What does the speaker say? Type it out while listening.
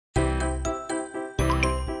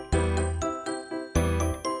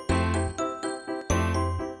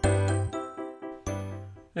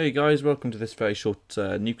Hey guys, welcome to this very short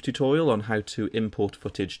Nuke tutorial on how to import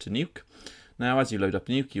footage to Nuke. Now, as you load up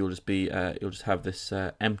Nuke, you'll just have this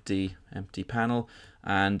empty panel,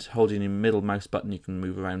 and holding your middle mouse button, you can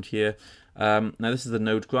move around here. Now, this is the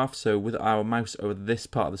node graph. So with our mouse over this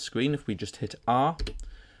part of the screen, if we just hit R,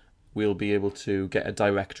 we'll be able to get a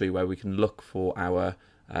directory where we can look for our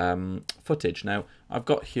footage. Now, I've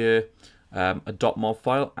got here a .mov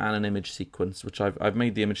file and an image sequence, which I've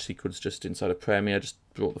made the image sequence just inside of Premiere, just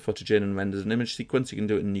brought the footage in and rendered an image sequence. You can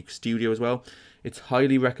do it in Nuke Studio as well. It's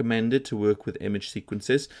highly recommended to work with image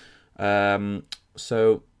sequences.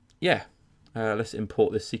 So yeah, let's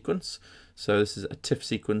import this sequence. So this is a TIFF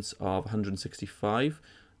sequence of 165.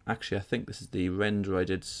 Actually, I think this is the render I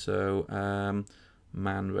did. So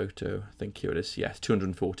Manroto, I think here it is. Yes,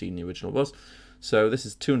 214 the original was. So this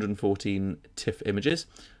is 214 TIFF images.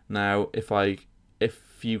 Now, if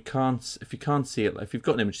you can't see it, if you've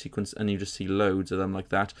got an image sequence and you just see loads of them like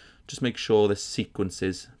that, just make sure this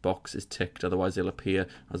sequences box is ticked. Otherwise, it'll appear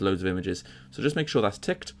as loads of images. So just make sure that's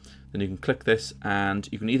ticked. Then you can click this, and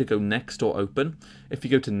you can either go next or open. If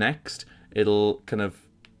you go to next, it'll kind of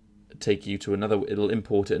take you to another. It'll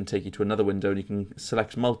import it and take you to another window, and you can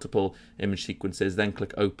select multiple image sequences. Then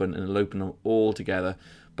click open, and it'll open them all together.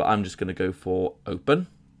 But I'm just going to go for open.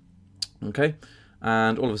 Okay.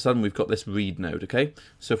 And all of a sudden we've got this read node, okay?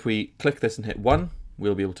 So if we click this and hit 1,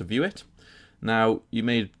 we'll be able to view it. Now, you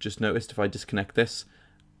may have just noticed if I disconnect this,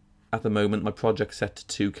 at the moment my project's set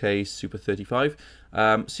to 2K Super 35.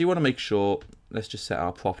 So you want to make sure, let's just set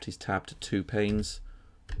our properties tab to 2 panes.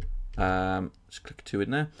 Just click 2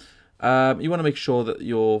 in there. You want to make sure that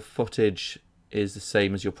your footage is the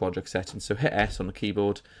same as your project settings. So hit S on the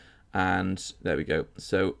keyboard. And there we go.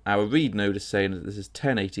 So our read node is saying that this is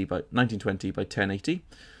 1080 by 1920 by 1080.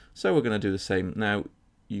 So we're going to do the same. Now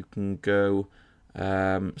you can go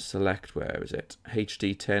select, where is it?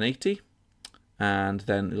 HD 1080, and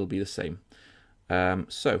then it'll be the same.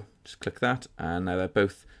 So just click that, and now they're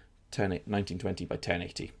both 1920 by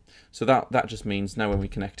 1080. So that just means now when we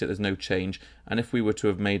connect it, there's no change. And if we were to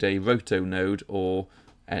have made a roto node, or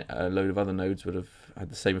a load of other nodes would have had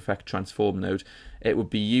the same effect, transform node, it would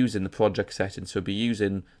be using the project settings. So it'd be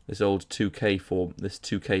using this old 2K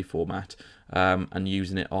format, and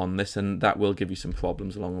using it on this, and that will give you some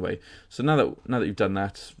problems along the way. So now that you've done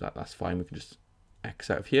that's fine. We can just X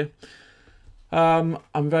out of here. I'm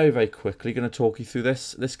very quickly going to talk you through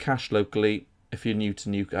this. This cache locally, if you're new to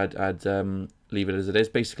Nuke, I'd leave it as it is.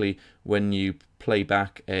 Basically, when you play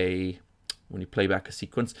back a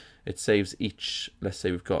sequence, it saves each. Let's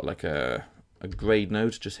say we've got like a grade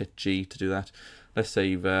node. Just hit G to do that. Let's say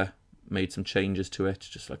you've made some changes to it,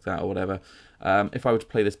 just like that or whatever. If I were to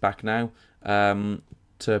play this back now,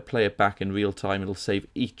 to play it back in real time, it'll save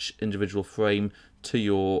each individual frame to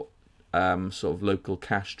your sort of local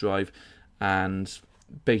cache drive, and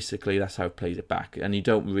basically that's how it plays it back. And you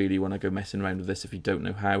don't really want to go messing around with this if you don't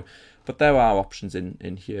know how, but there are options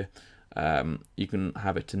in here. You can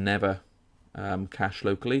have it to never cache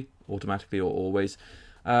locally, automatically, or always.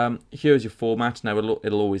 Here's your format. Now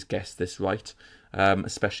it'll always guess this right,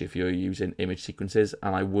 especially if you're using image sequences,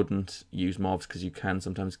 and I wouldn't use MOVs because you can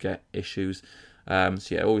sometimes get issues. So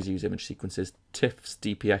yeah, always use image sequences. TIFFs,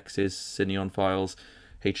 DPXs, Cineon files,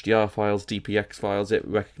 HDR files, DPX files. It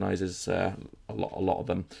recognizes a lot of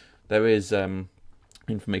them. There is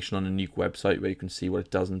information on a Nuke website where you can see what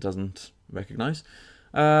it does and doesn't recognize.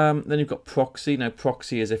 Then you've got Proxy. Now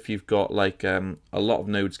Proxy is if you've got like a lot of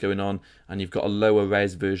nodes going on and you've got a lower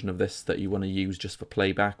res version of this that you want to use just for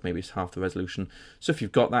playback. Maybe it's half the resolution. So if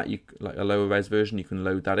you've got that, like a lower res version, you can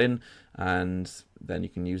load that in, and then you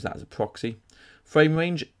can use that as a proxy. Frame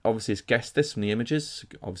range, obviously it's guessed this from the images.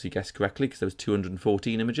 Obviously guessed correctly because there was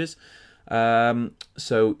 214 images.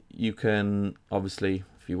 So you can obviously,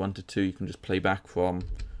 if you wanted to, you can just play back from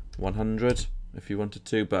 100. If you wanted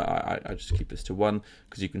to, but I just keep this to 1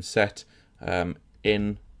 because you can set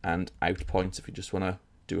in and out points if you just want to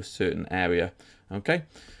do a certain area. Okay,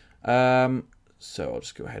 so I'll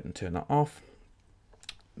just go ahead and turn that off.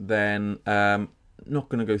 Then not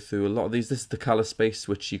going to go through a lot of these. This is the color space,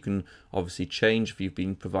 which you can obviously change if you've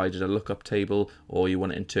been provided a lookup table or you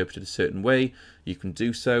want it interpreted a certain way. You can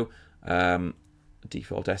do so.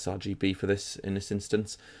 Default sRGB for this in this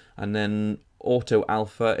instance, and then auto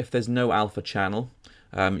alpha. If there's no alpha channel,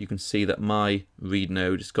 you can see that my read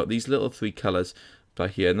node has got these little 3 colors by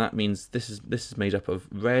here, and that means this is made up of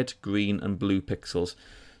red, green, and blue pixels.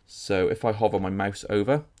 So if I hover my mouse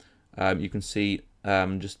over, you can see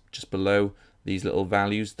just below these little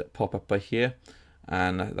values that pop up by here,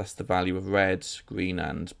 and that's the value of red, green,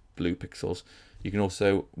 and blue pixels. You can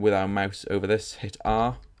also, with our mouse over this, hit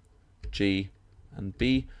R, G, and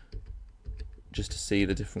B, just to see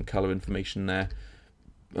the different color information there.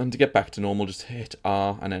 And to get back to normal, just hit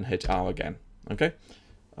R and then hit R again, okay?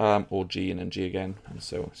 Or G and then G again, and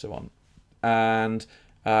so on. And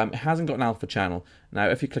it hasn't got an alpha channel. Now,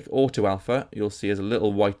 if you click Auto Alpha, you'll see there's a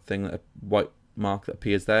little white thing, a white mark that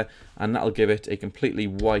appears there, and that'll give it a completely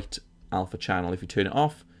white alpha channel. If you turn it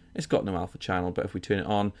off, it's got no alpha channel, but if we turn it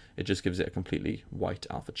on, it just gives it a completely white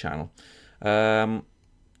alpha channel.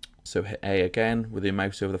 So hit A again with your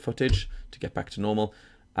mouse over the footage to get back to normal.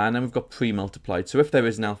 And then we've got pre-multiplied. So if there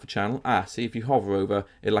is an alpha channel, see, if you hover over,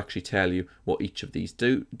 it'll actually tell you what each of these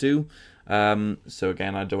do. So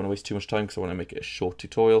again, I don't want to waste too much time because I want to make it a short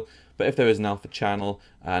tutorial. But if there is an alpha channel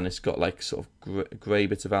and it's got like sort of grey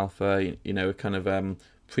bits of alpha, you know, it kind of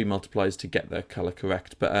pre-multiplies to get the color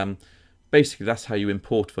correct. But basically, that's how you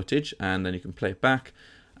import footage, and then you can play it back.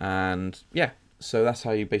 And yeah, so that's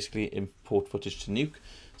how you basically import footage to Nuke.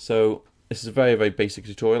 So this is a very, very basic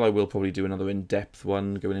tutorial. I will probably do another in-depth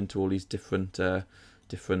one going into all these different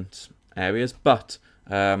areas, but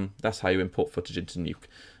that's how you import footage into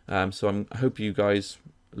Nuke. So I hope you guys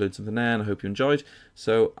learned something there, and I hope you enjoyed.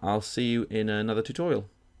 So I'll see you in another tutorial.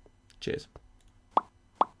 Cheers.